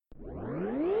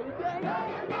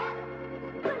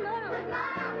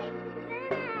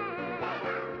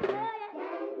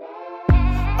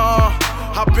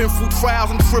I've been through trials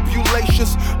and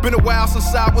tribulations. Been a while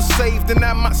since I was saved, and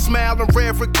I might smile on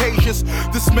rare occasions.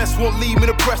 This mess won't leave me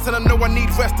depressed, and I know I need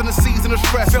rest in the season of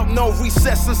stress. Felt no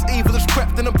recess since evil is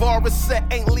crept, and the bar is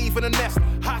set. Ain't leaving the nest.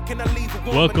 How can I leave a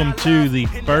woman? Welcome to the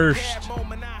first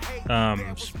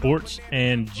Sports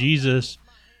and Jesus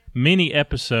mini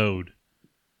episode.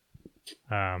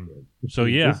 So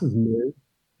yeah, this is new.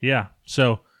 Yeah.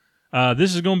 So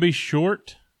this is going to be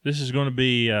short. This is going to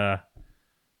be the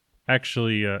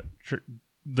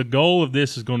goal of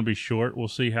this is going to be short. We'll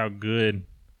see how good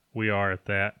we are at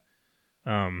that.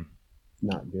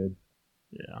 Not good.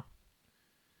 Yeah.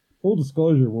 Full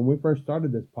disclosure, when we first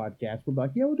started this podcast, we're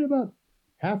like, yeah, we'll do about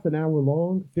half an hour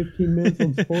long, 15 minutes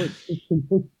on sports. 15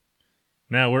 minutes.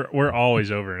 Now we're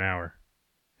always over an hour.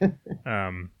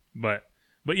 But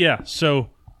yeah, so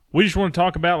we just want to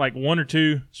talk about like one or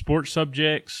two sports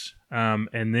subjects,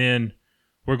 and then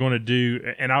we're going to do,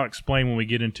 and I'll explain when we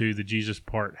get into the Jesus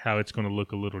part how it's going to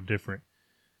look a little different.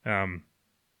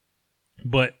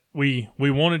 But we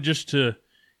wanted just to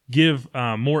give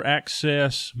more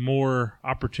access, more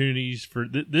opportunities for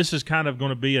this is kind of going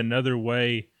to be another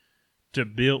way to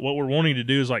build. What we're wanting to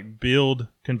do is like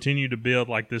continue to build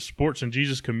like this sports and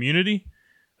Jesus community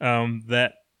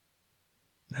that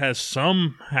has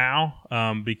somehow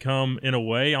become, in a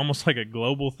way, almost like a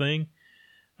global thing.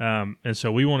 And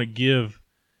so we want to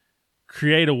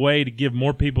create a way to give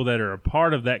more people that are a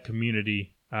part of that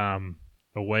community a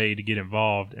way to get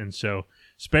involved. And so,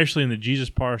 especially in the Jesus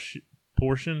partition?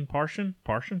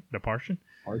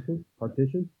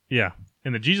 Yeah,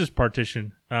 in the Jesus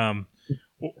partition,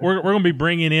 we're going to be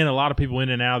bringing in a lot of people in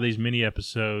and out of these mini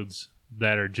episodes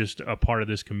that are just a part of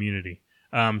this community.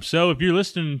 So if you're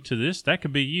listening to this, that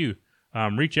could be you.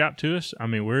 Reach out to us. I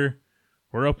mean, we're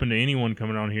open to anyone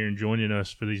coming on here and joining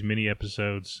us for these mini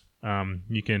episodes.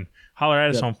 You can holler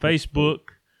at us on Facebook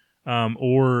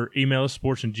or email us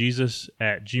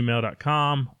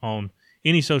sportsandjesus@gmail.com. On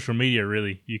any social media,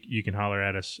 really, you can holler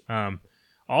at us.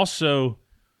 Also,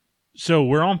 so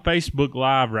we're on Facebook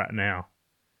Live right now.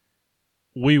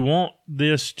 We want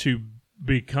these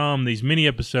mini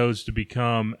episodes to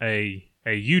become a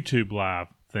YouTube Live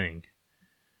thing.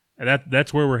 And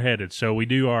that's where we're headed. So we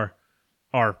do our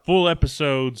full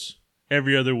episodes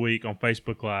every other week on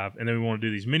Facebook Live, and then we want to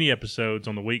do these mini episodes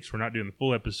on the weeks we're not doing the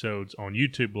full episodes on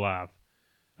YouTube Live,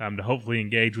 to hopefully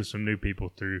engage with some new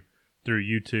people through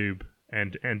YouTube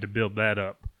and to build that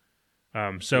up.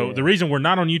 The reason we're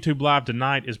not on YouTube Live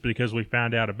tonight is because we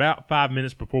found out about 5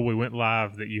 minutes before we went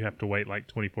live that you have to wait like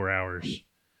 24 hours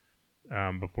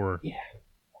before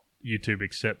YouTube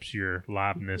accepts your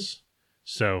liveness.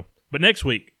 So, but next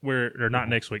week,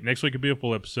 next week could be a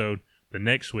full episode. The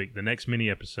next mini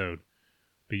episode,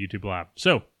 be YouTube Live.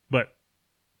 So, but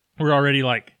we're already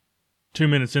like 2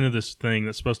 minutes into this thing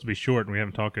that's supposed to be short, and we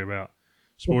haven't talked about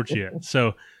sports yet.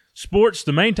 So, sports,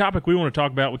 the main topic we want to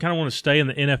talk about, we kind of want to stay in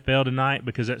the NFL tonight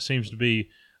because that seems to be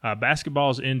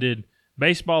basketball's ended,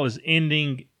 baseball is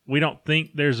ending. We don't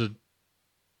think there's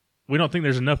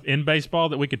enough in baseball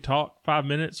that we could talk 5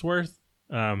 minutes worth.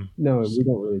 No, we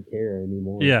don't really care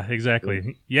anymore. Yeah,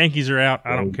 exactly. Yankees are out.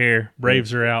 I don't care.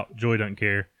 Braves are out. Joy doesn't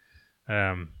care.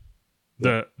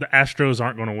 The Astros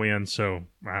aren't going to win, so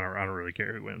I don't really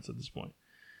care who wins at this point.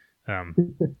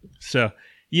 So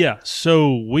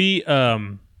we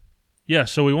want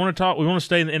to talk. We want to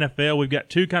stay in the NFL. We've got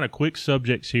two kind of quick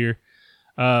subjects here.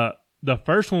 The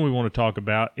first one we want to talk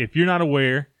about, if you're not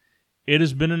aware, it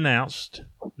has been announced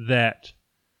that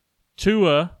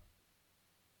Tua,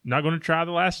 not going to try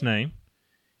the last name,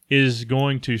 is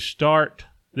going to start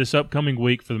this upcoming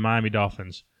week for the Miami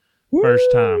Dolphins. Woo!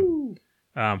 First time.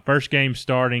 First game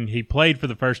starting. He played for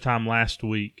the first time last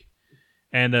week.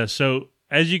 And so,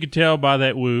 as you can tell by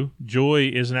that woo,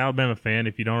 Joy is an Alabama fan,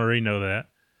 if you don't already know that.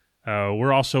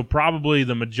 We're also probably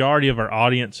the majority of our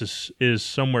audience is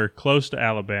somewhere close to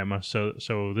Alabama, so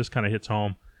this kind of hits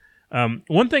home.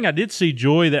 One thing I did see,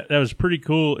 Joy, that was pretty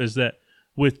cool is that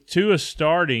with Tua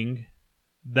starting,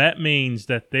 that means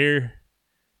that there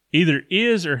either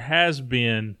is or has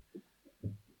been,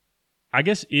 I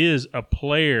guess, is a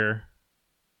player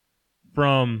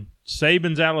from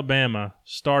Saban's Alabama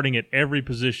starting at every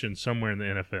position somewhere in the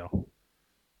NFL.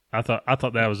 I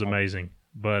thought that was amazing.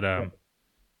 But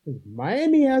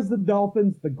Miami has the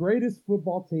Dolphins, the greatest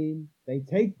football team. They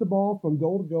take the ball from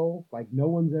goal to goal like no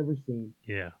one's ever seen.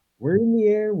 Yeah. We're in the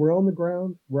air. We're on the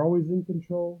ground. We're always in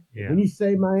control. Yeah. When you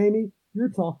say Miami, you're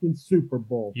talking Super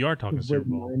Bowl. You are talking Super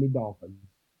Bowl. Miami Dolphins.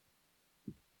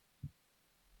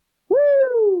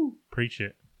 Woo! Preach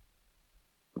it.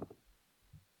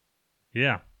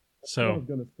 Yeah. So I was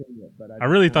gonna sing it, but I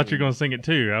really thought you were going to sing it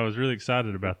too. I was really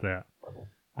excited about that.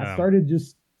 I started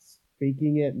just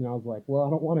speaking it, and I was like, well, I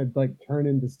don't want to like turn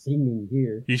into singing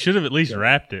here. You should have at least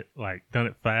rapped it, like done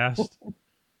it fast.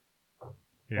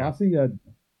 Yeah. Well, I see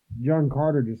John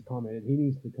Carter just commented. He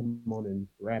needs to come on and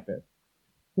rap it.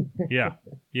 Yeah.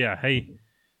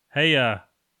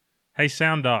 Hey,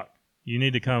 Sound Doc, you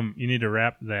need to come. You need to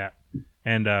rap that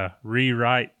and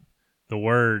rewrite the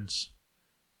words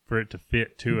for it to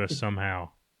fit to us somehow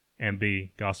and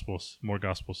be more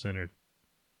gospel centered.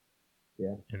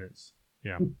 Yeah. And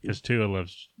because Tua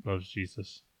loves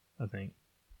Jesus, I think.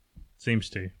 Seems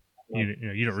to.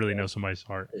 You don't really know somebody's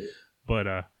heart,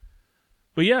 but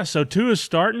yeah. So Tua's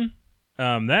starting.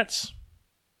 That's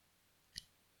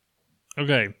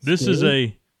okay. This is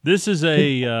a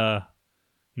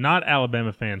not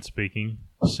Alabama fan speaking.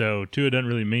 So Tua doesn't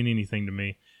really mean anything to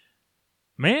me.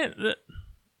 Man,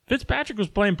 Fitzpatrick was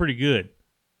playing pretty good.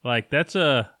 Like that's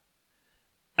a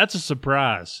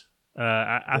surprise.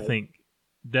 I think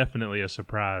definitely a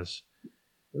surprise.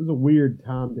 It was a weird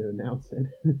time to announce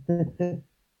it.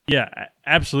 Yeah,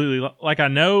 absolutely. Like I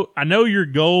know your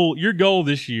goal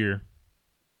this year,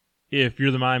 if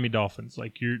you're the Miami Dolphins,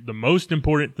 like the most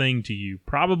important thing to you,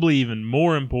 probably even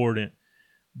more important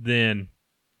than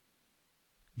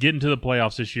getting to the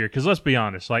playoffs this year. Because let's be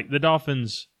honest, like the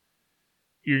Dolphins,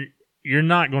 you're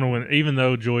not going to win. Even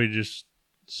though Joy just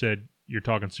said you're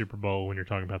talking Super Bowl when you're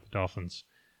talking about the Dolphins,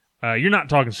 you're not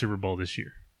talking Super Bowl this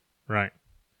year, right?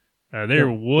 There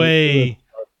are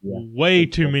way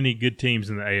too many good teams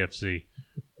in the AFC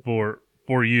for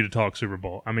you to talk Super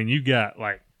Bowl. I mean, you've got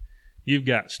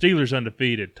Steelers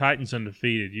undefeated, Titans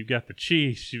undefeated. You've got the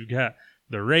Chiefs. You've got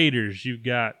the Raiders. You've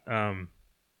got the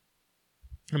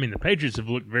Patriots have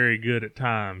looked very good at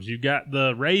times. You've got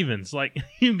the Ravens. Like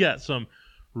you've got some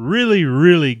really,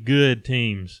 really good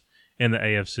teams in the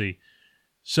AFC.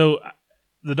 So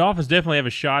the Dolphins definitely have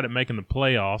a shot at making the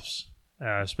playoffs,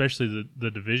 especially the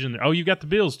division. Oh, you've got the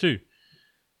Bills too.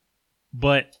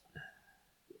 But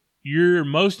your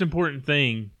most important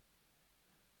thing,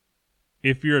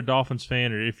 if you're a Dolphins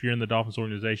fan or if you're in the Dolphins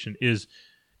organization, is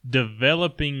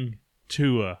developing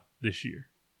Tua this year.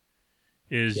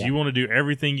 You want to do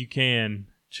everything you can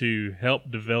to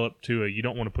help develop Tua. You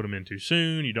don't want to put him in too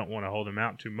soon. You don't want to hold him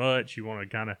out too much. You want to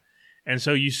kind of – and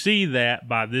so you see that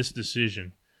by this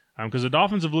decision. Because the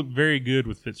Dolphins have looked very good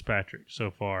with Fitzpatrick so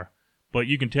far. But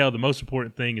you can tell the most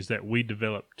important thing is that we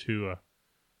develop Tua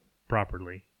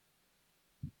properly.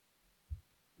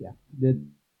 Yeah. Did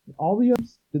all the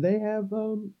others, do they have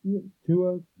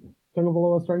Tua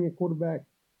Tagovailoa starting at quarterback?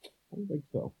 I don't think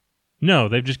so. No,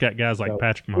 they've just got guys like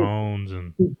Patrick Mahomes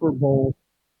and Super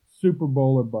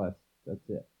Bowl or bust. That's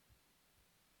it.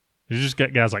 They've just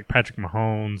got guys like Patrick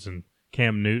Mahomes and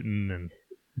Cam Newton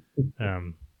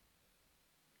and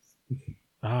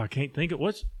I can't think of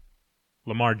what's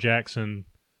Lamar Jackson,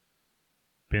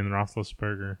 Ben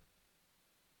Roethlisberger.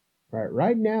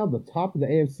 Right now, the top of the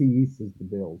AFC East is the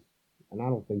Bills, and I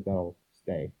don't think that'll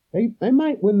stay. They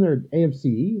might win their AFC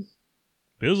East.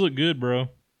 Bills look good, bro.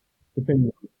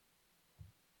 Depending on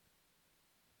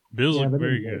Bills look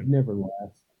very good. Never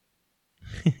last.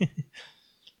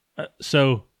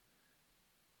 So,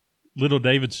 little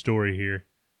David's story here.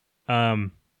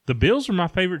 The Bills were my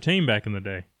favorite team back in the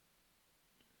day.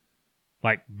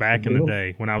 Like back in the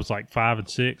day when I was like 5 and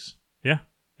 6.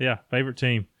 Yeah, favorite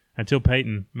team. Until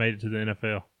Peyton made it to the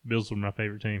NFL. Bills were my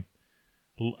favorite team.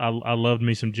 I loved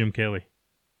me some Jim Kelly.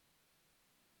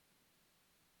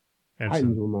 And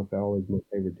Titans were always my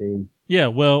favorite team. Yeah,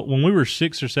 well, when we were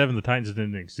 6 or 7, the Titans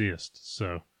didn't exist.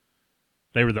 So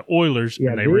they were the Oilers,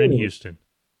 and they were in Houston.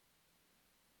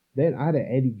 Then I had an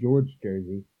Eddie George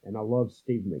jersey, and I loved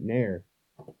Steve McNair.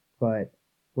 But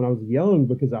when I was young,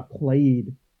 because I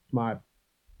played, my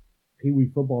Pee Wee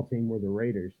football team were the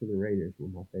Raiders, so the Raiders were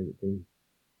my favorite team.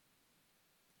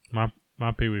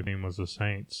 My Pee Wee team was the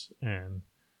Saints, and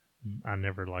I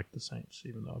never liked the Saints,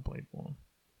 even though I played for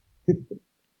them.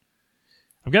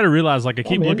 I've got to realize, like, I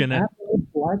keep looking at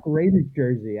black Raiders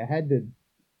jersey.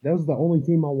 That was the only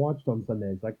team I watched on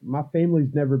Sundays. Like, my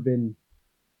family's never been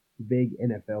big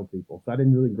NFL people, so I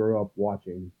didn't really grow up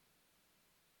watching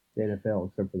the NFL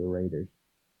except for the Raiders.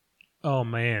 Oh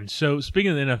man! So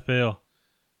speaking of the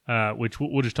NFL, which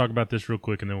we'll just talk about this real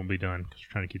quick and then we'll be done because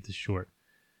we're trying to keep this short.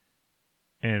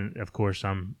 And of course,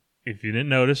 if you didn't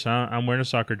notice, I'm wearing a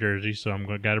soccer jersey, so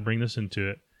got to bring this into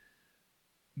it.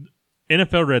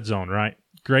 NFL Red Zone, right?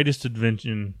 Greatest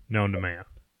invention known to man,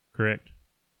 correct?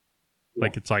 Yeah.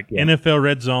 Like it's like NFL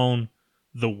Red Zone,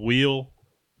 the wheel,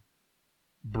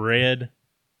 bread,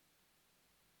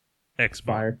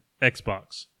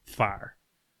 Xbox, fire.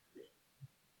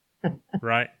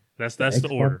 Right? That's the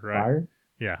order, right? Fire?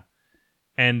 Yeah.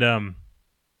 And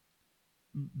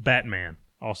Batman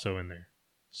also in there.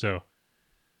 So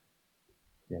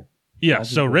Yeah. yeah.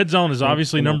 So Red Zone is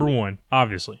obviously Thanks. number one.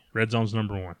 Obviously, Red Zone's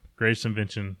number one. Greatest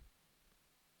invention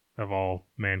of all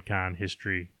mankind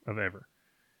history of ever.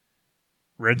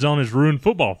 Red Zone has ruined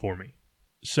football for me.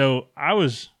 So I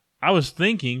was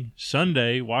thinking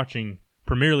Sunday watching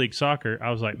Premier League soccer. I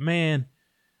was like, man,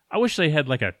 I wish they had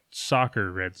like a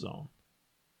soccer Red Zone.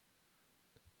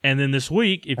 And then this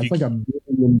week, if That's you like $1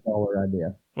 billion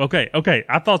idea. okay,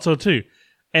 I thought so too.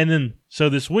 And then so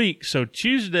this week, so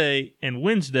Tuesday and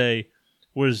Wednesday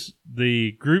was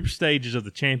the group stages of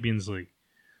the Champions League.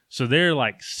 So there are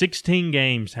like 16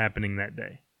 games happening that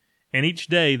day. And each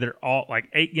day they're all like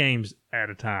 8 games at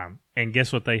a time. And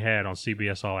guess what they had on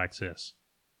CBS All Access?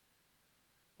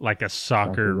 Like a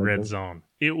soccer Red Zone.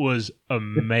 It was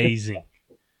amazing.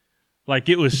 Like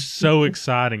it was so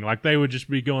exciting. Like they would just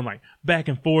be going like back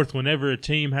and forth whenever a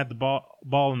team had the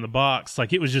ball in the box.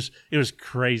 Like it was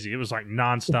crazy. It was like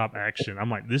nonstop action. I'm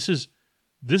like, this is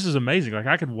amazing. Like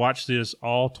I could watch this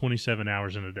all 27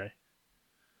 hours in a day.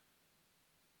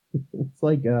 It's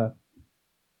like I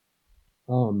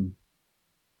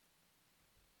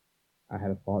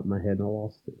had a thought in my head and I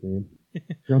lost it, man.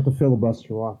 You're not the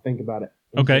filibuster while I think about it.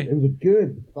 Okay. It was a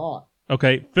good thought.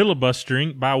 Okay,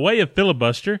 filibustering. By way of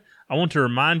filibuster, I want to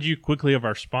remind you quickly of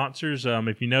our sponsors.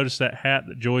 If you notice that hat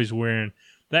that Joy's wearing,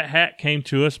 that hat came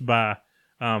to us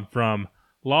from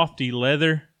Lofty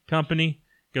Leather Company.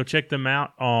 Go check them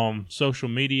out on social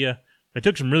media. They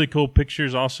took some really cool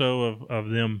pictures also of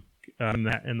them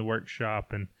in the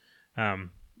workshop, and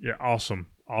yeah, awesome.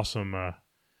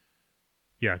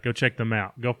 Yeah, go check them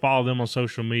out. Go follow them on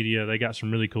social media. They got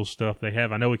some really cool stuff. They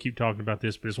have. I know we keep talking about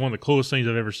this, but it's one of the coolest things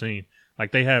I've ever seen.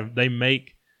 Like they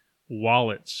make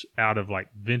wallets out of like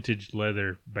vintage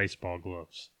leather baseball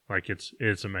gloves. Like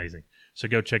it's amazing. So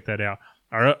go check that out.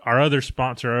 Our other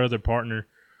sponsor, our other partner,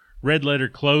 Red Letter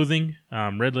Clothing,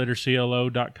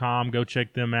 redletterclo.com. Go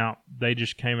check them out. They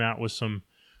just came out with some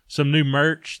new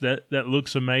merch that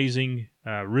looks amazing.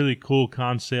 Really cool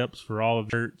concepts for all of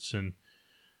the shirts and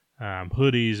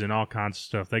hoodies and all kinds of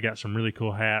stuff. They got some really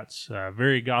cool hats.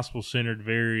 Very gospel centered,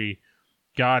 very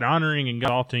God honoring and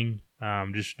exalting.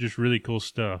 Just really cool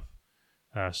stuff.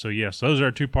 So yes, those are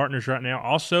our two partners right now.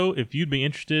 Also, if you'd be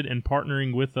interested in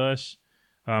partnering with us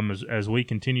as we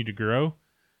continue to grow,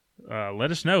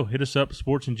 let us know. Hit us up,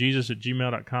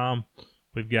 sportsandjesus@gmail.com.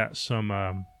 We've got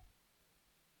some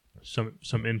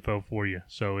info for you.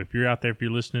 So if you're out there, if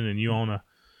you're listening and you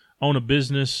own a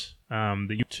business that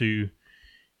you to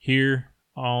hear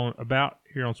about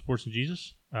here on Sports and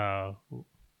Jesus, yeah,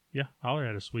 holler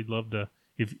at us. We'd love to.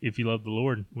 If you love the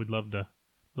Lord, we'd love to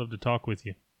talk with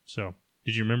you. So,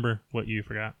 did you remember what you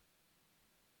forgot?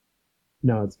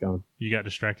 No, it's gone. You got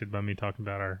distracted by me talking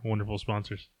about our wonderful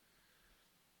sponsors.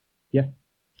 Yeah,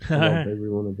 I love every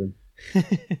one of them.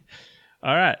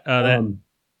 All right.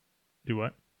 Do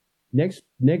what? Next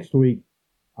week,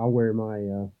 I'll wear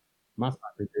my my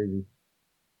soccer jersey.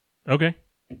 Okay.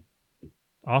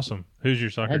 Awesome. Who's your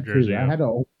soccer jersey? I had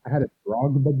a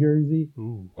Drogba jersey.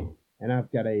 Ooh. And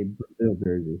I've got a Brazil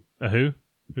jersey. A who?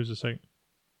 Who's the second?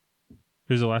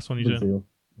 Who's the last one you Brazil.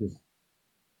 Just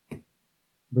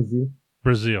Brazil.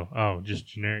 Brazil. Oh, just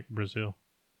generic Brazil.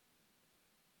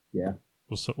 Yeah.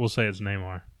 We'll say it's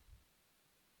Neymar.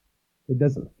 It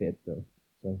doesn't fit though,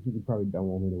 so you probably don't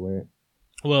want me to wear it.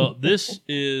 Well, this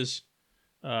is.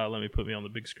 Let me put me on the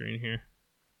big screen here.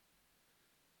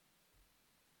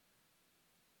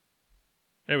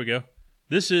 There we go.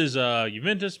 This is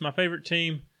Juventus, my favorite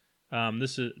team.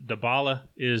 This is Dybala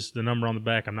is the number on the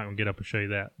back. I'm not gonna get up and show you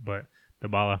that, but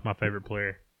Dybala, my favorite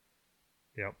player.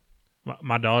 Yep.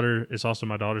 My daughter is also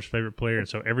my daughter's favorite player, and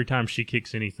so every time she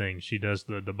kicks anything, she does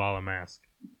the Dybala mask.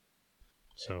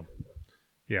 So,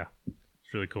 yeah,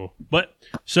 it's really cool. But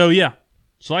so yeah,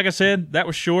 so like I said, that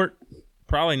was short.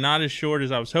 Probably not as short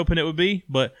as I was hoping it would be,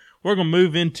 but we're gonna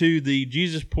move into the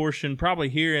Jesus portion. Probably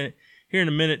here in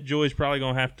a minute. Joy's probably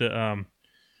gonna have to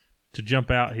jump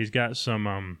out. He's got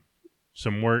some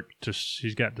work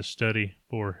he's got to study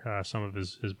for some of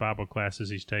his Bible classes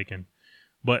he's taken.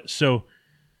 But so,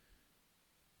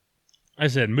 I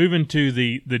said, moving to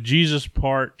the Jesus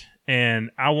part,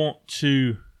 and I want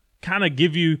to kind of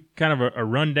give you kind of a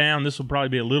rundown. This will probably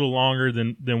be a little longer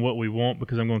than what we want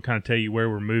because I'm going to kind of tell you where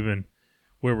we're moving,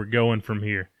 where we're going from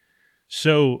here.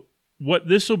 So what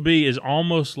this will be is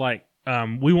almost like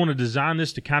we want to design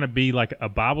this to kind of be like a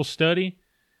Bible study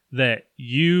that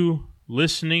you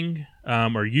listening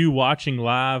or you watching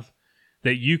live,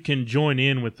 that you can join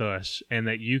in with us and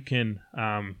that you can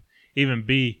even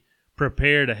be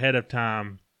prepared ahead of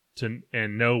time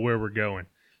and know where we're going.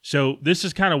 So this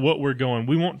is kind of what we're going.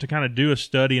 We want to kind of do a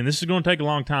study, and this is going to take a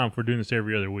long time if we're doing this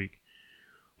every other week.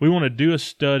 We want to do a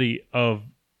study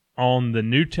on the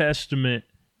New Testament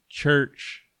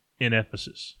church in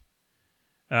Ephesus.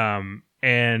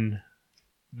 And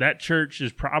that church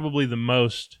is probably the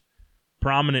most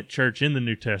prominent church in the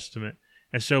New Testament.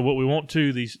 And so what we want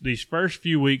to, these first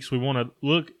few weeks, we want to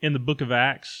look in the book of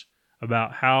Acts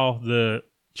about how the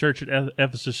church at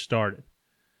Ephesus started.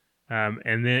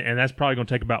 And that's probably going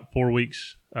to take about 4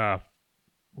 weeks, 8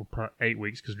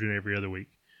 weeks because we're doing it every other week.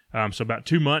 So about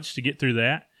 2 months to get through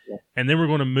that. Yeah. And then we're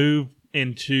going to move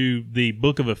into the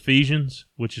book of Ephesians,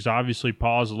 which is obviously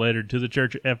Paul's letter to the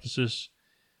church at Ephesus.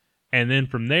 And then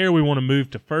from there, we want to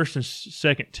move to 1st and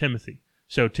 2nd Timothy.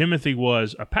 So Timothy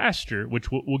was a pastor,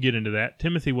 which we'll get into that.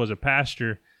 Timothy was a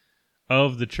pastor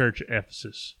of the church at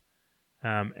Ephesus.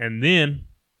 And then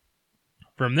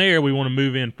from there, we want to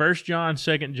move in 1 John,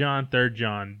 2 John, 3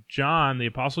 John. John, the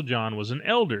Apostle John, was an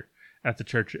elder at the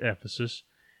church at Ephesus.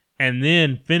 And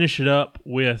then finish it up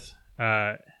with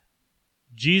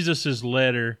Jesus'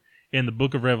 letter in the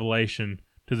book of Revelation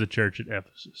to the church at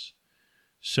Ephesus.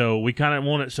 So we kind of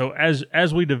want it. So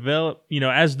as we develop,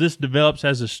 as this develops,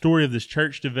 as the story of this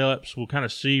church develops, we'll kind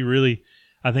of see really,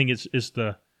 I think it's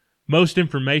the most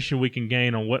information we can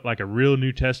gain on what like a real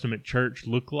New Testament church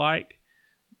look like.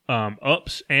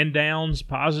 Ups and downs,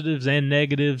 positives and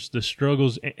negatives, the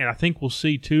struggles. And I think we'll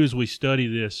see too as we study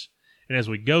this and as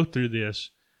we go through this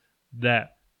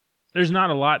that there's not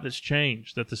a lot that's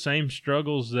changed, that the same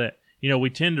struggles that, we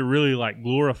tend to really like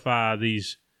glorify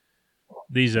these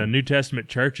New Testament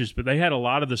churches, but they had a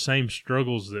lot of the same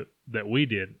struggles that we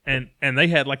did. And they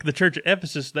had, like the church at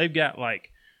Ephesus, they've got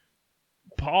like,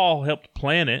 Paul helped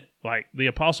plant it, like the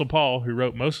Apostle Paul, who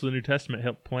wrote most of the New Testament,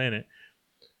 helped plant it.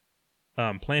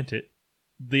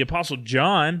 The Apostle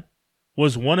John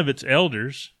was one of its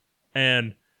elders,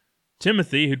 and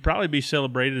Timothy, who'd probably be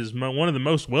celebrated as one of the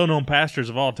most well-known pastors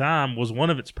of all time, was one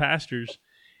of its pastors,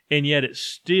 and yet it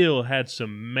still had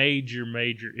some major,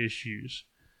 major issues.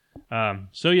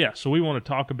 So we want to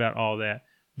talk about all that.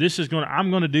 I'm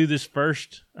going to do this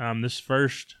first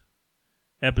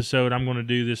episode. I'm going to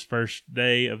do this first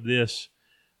day of this.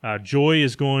 Joy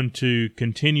is going to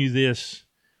continue this,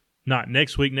 not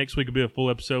next week. Next week will be a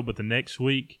full episode, but the next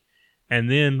week. And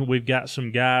then we've got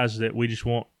some guys that we just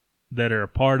want that are a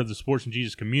part of the Sports and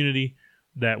Jesus community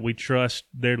that we trust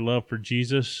their love for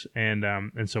Jesus. And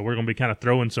so we're going to be kind of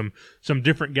throwing some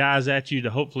different guys at you to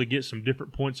hopefully get some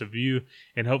different points of view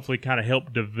and hopefully kind of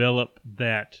help develop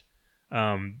that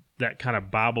kind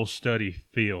of Bible study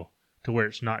feel to where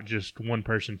it's not just one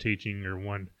person teaching or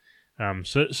one.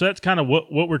 So that's kind of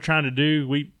what we're trying to do.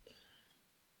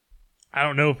 I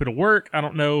don't know if it'll work. I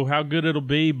don't know how good it'll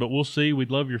be, but we'll see.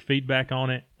 We'd love your feedback on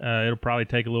it. It'll probably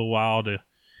take a little while to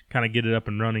kind of get it up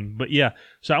and running. But yeah,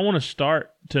 so I want to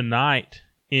start tonight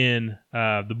in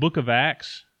the book of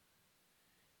Acts,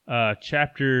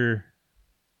 chapter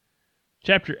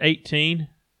 18,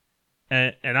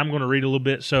 and I'm going to read a little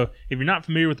bit. So if you're not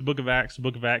familiar with the book of Acts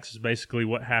is basically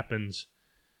what happens.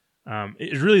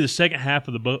 It's really the second half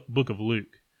of the book of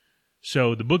Luke.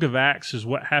 So the book of Acts is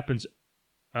what happens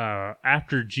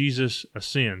after Jesus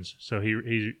ascends. So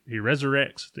he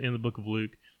resurrects at the end of the book of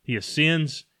Luke. He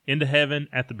ascends into heaven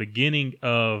at the beginning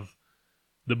of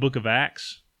the book of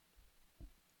Acts.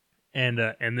 And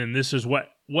then this is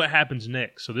what happens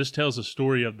next. So this tells the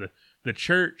story of the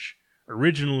church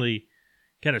originally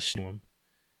kind of storm,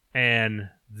 and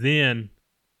then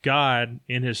God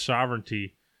in his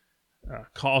sovereignty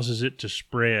causes it to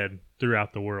spread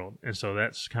throughout the world. And so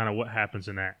that's kind of what happens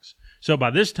in Acts. So by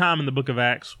this time in the book of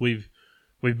Acts, we've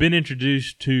been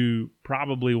introduced to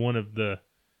probably one of the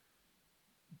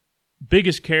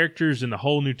biggest characters in the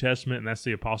whole New Testament, and that's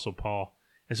the Apostle Paul.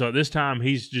 And so at this time,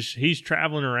 he's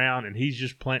traveling around and he's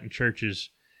just planting churches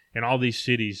in all these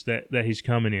cities that he's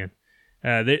coming in.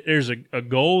 There's a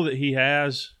goal that he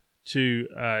has to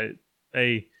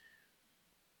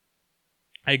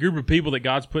a group of people that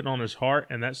God's putting on his heart,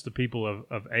 and that's the people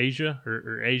of Asia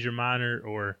or Asia Minor,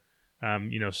 or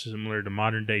similar to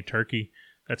modern day Turkey.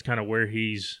 That's kind of where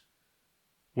he's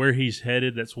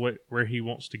headed. That's where he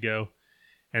wants to go.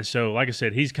 And so, like I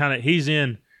said, he's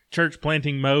in church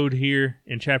planting mode here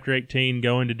in chapter 18,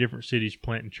 going to different cities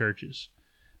planting churches.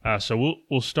 So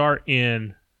we'll start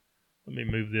in. Let me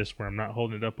move this where I'm not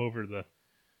holding it up over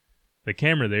the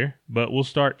camera there. But we'll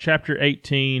start chapter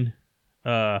 18,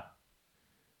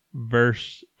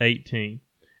 verse 18.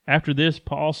 After this,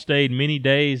 Paul stayed many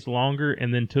days longer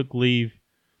and then took leave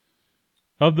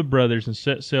of the brothers and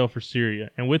set sail for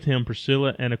Syria, and with him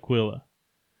Priscilla and Aquila.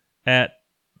 At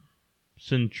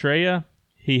Cenchrea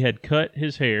he had cut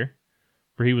his hair,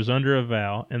 for he was under a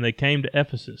vow, and they came to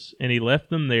Ephesus, and he left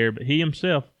them there, but he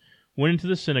himself went into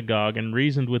the synagogue and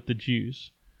reasoned with the Jews.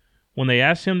 When they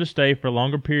asked him to stay for a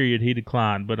longer period, he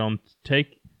declined, but on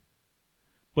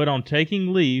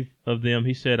taking leave of them,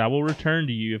 he said, I will return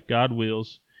to you if God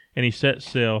wills, and he set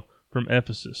sail from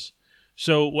Ephesus.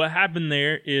 So what happened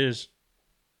there is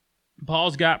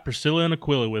Paul's got Priscilla and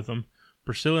Aquila with him.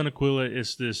 Priscilla and Aquila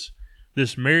is this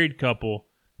married couple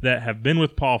that have been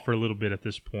with Paul for a little bit at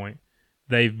this point.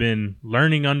 They've been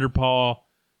learning under Paul.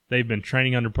 They've been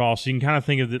training under Paul. So you can kind of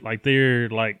think of it like they're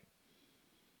like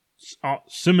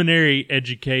seminary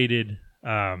educated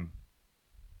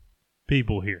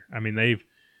people here. I mean,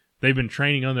 they've been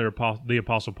training under the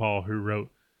Apostle Paul, who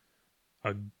wrote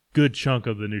a good chunk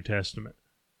of the New Testament.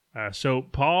 So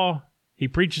Paul, he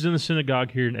preaches in the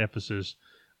synagogue here in Ephesus.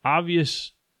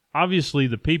 Obviously,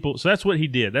 the people, so that's what he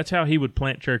did. That's how he would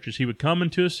plant churches. He would come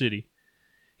into a city.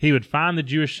 He would find the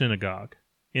Jewish synagogue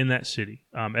in that city.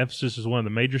 Ephesus is one of the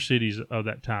major cities of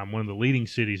that time, one of the leading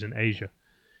cities in Asia.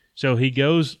 So he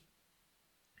goes,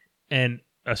 and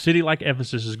a city like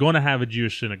Ephesus is going to have a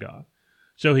Jewish synagogue.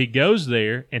 So he goes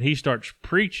there, and he starts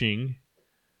preaching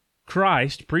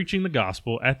Christ, preaching the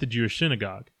gospel at the Jewish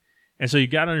synagogue. And so you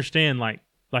got to understand, like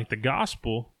the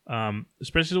gospel,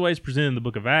 especially the way it's presented in the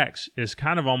book of Acts, is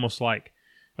kind of almost like,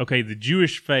 okay, the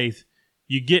Jewish faith,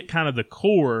 you get kind of the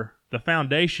core, the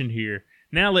foundation here.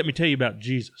 Now let me tell you about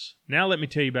Jesus. Now let me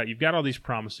tell you about, you've got all these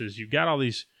promises, you've got all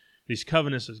these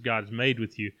covenants that God has made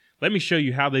with you. Let me show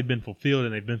you how they've been fulfilled,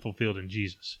 and they've been fulfilled in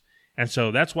Jesus. And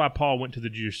so that's why Paul went to the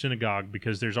Jewish synagogue,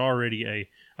 because there's already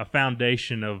a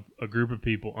foundation of a group of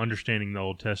people understanding the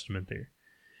Old Testament there.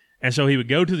 And so he would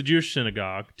go to the Jewish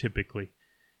synagogue, typically.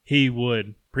 He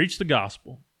would preach the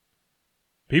gospel.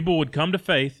 People would come to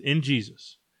faith in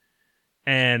Jesus.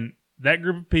 And that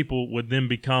group of people would then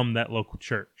become that local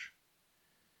church.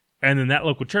 And then that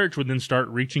local church would then start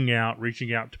reaching out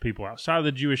to people outside of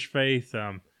the Jewish faith.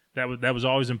 That was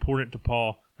always important to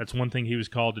Paul. That's one thing he was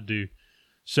called to do.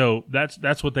 So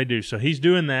that's what they do. So he's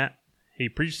doing that. He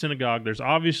preached synagogue. There's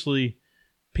obviously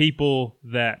people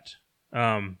that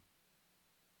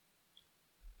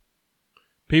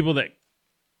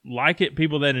like it,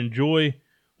 people that enjoy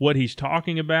what he's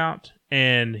talking about,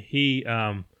 and he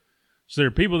so there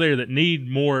are people there that need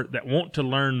more, that want to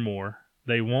learn more.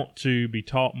 They want to be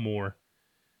taught more.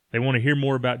 They want to hear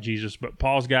more about Jesus, but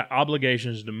Paul's got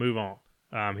obligations to move on.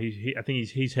 I think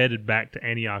he's headed back to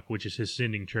Antioch, which is his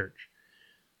sending church.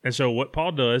 And so what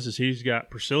Paul does is he's got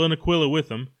Priscilla and Aquila with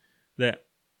him that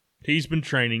he's been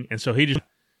training, and so he just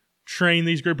trained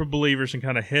these group of believers and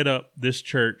kind of head up this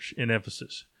church in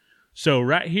Ephesus. So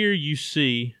right here you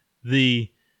see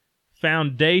the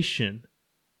foundation,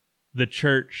 the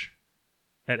church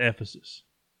at Ephesus.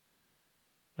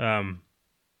 So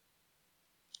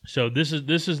this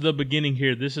is the beginning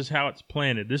here. This is how it's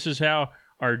planted. This is how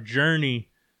our journey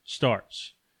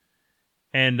starts.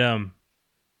 And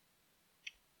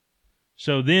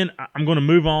so then I'm going to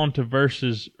move on to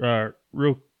verses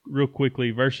real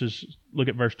quickly. Look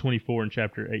at verse 24 in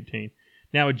chapter 18.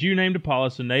 Now a Jew named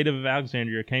Apollos, a native of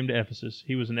Alexandria, came to Ephesus.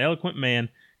 He was an eloquent man,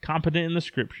 competent in the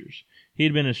Scriptures. He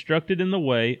had been instructed in the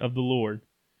way of the Lord,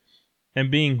 and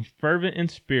being fervent in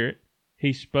spirit,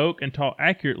 he spoke and taught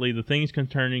accurately the things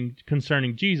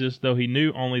concerning Jesus, though he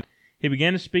knew only. He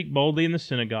began to speak boldly in the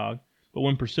synagogue, but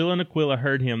when Priscilla and Aquila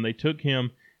heard him, they took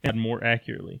him and more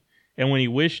accurately. And when he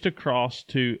wished to cross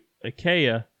to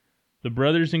Achaia, the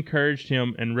brothers encouraged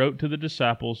him and wrote to the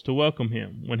disciples to welcome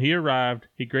him. When he arrived,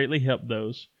 he greatly helped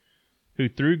those who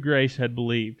through grace had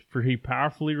believed, for he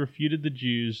powerfully refuted the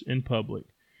Jews in public,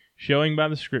 showing by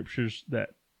the Scriptures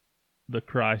that the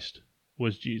Christ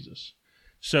was Jesus.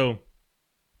 So,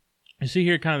 you see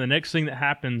here kind of the next thing that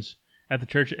happens at the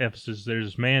church at Ephesus. There's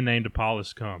this man named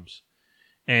Apollos comes,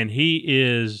 and he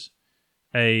is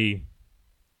a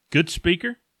good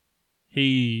speaker.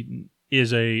 He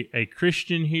is a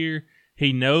Christian here.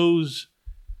 He knows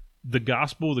the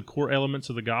gospel, the core elements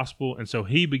of the gospel, and so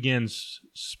he begins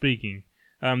speaking.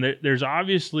 There's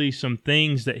obviously some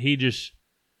things that he just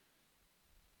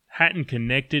hadn't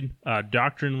connected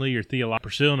doctrinally or theologically.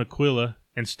 Priscilla and Aquila,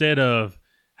 instead of,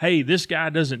 hey, this guy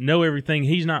doesn't know everything,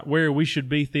 he's not where we should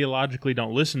be theologically,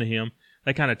 don't listen to him.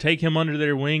 They kind of take him under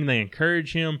their wing, they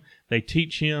encourage him, they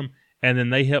teach him, and then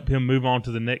they help him move on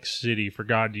to the next city for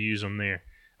God to use them there,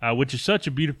 which is such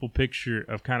a beautiful picture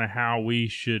of kind of how we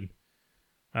should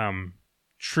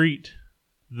treat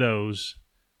those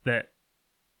that,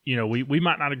 you know, we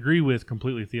might not agree with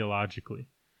completely theologically,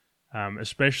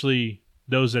 especially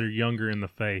those that are younger in the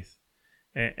faith.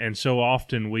 And so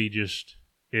often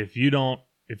if you don't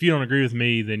agree with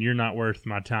me, then you're not worth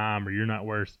my time, or you're not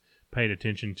worth paid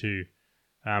attention to.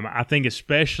 I think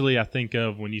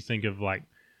of when you think of like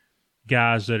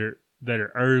guys that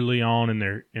are early on in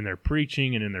their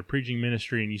preaching and in their preaching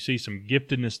ministry, and you see some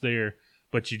giftedness there,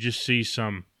 but you just see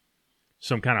some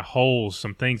kind of holes,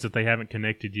 some things that they haven't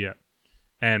connected yet.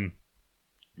 And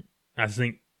I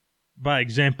think by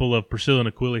example of Priscilla and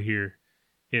Aquila here,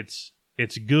 it's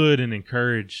good and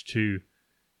encouraged to,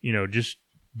 just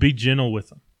be gentle with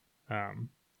them.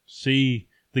 See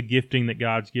the gifting that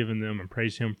God's given them and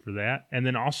praise Him for that. And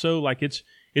then also, like,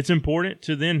 it's important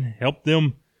to then help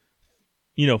them,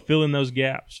 fill in those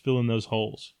gaps, fill in those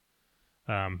holes.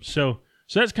 So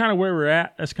that's kind of where we're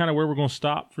at. That's kind of where we're going to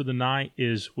stop for the night.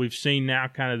 Is we've seen now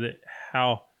kind of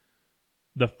how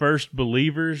the first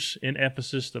believers in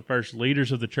Ephesus, the first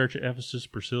leaders of the church at Ephesus,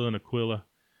 Priscilla and Aquila,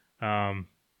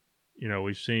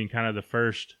 we've seen kind of the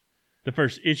first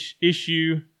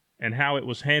issue and how it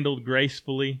was handled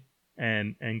gracefully,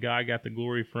 and God got the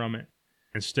glory from it.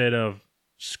 Instead of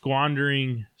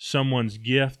squandering someone's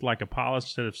gift like Apollos,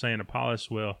 instead of saying,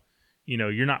 Apollos, well,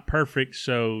 you're not perfect,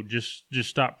 so just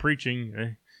stop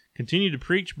preaching. Continue to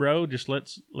preach, bro. Just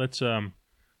let's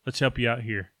help you out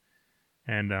here.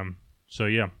 And so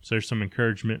there's some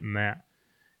encouragement in that.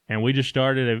 And we just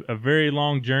started a very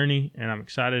long journey, and I'm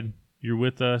excited you're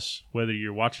with us, whether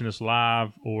you're watching us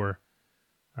live or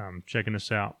checking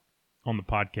us out on the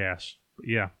podcast. But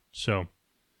so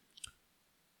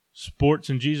Sports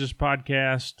and Jesus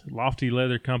Podcast, Lofty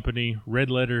Leather Company,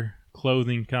 Red Letter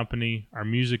Clothing Company. Our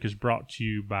music is brought to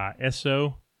you by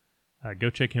Esso. Go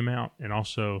check him out, and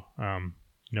also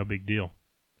No Big Deal.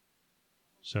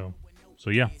 So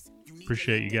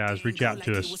appreciate you guys. Reach out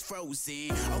to us.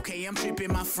 Okay, I'm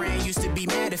tripping. My friend used to be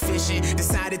mad efficient.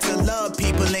 Decided to love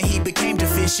people and he became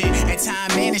deficient at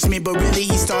time management, but really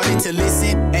he started to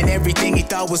listen. And everything he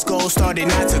thought was gold started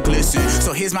not to glisten.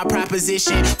 So here's my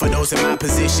proposition for those in my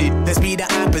position. Let's be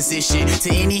the opposition to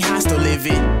any hostile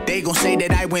living. They gon' say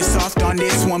that I went soft on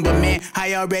this one, but man,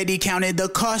 I already counted the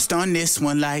cost on this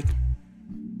one. Like,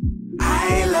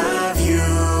 I love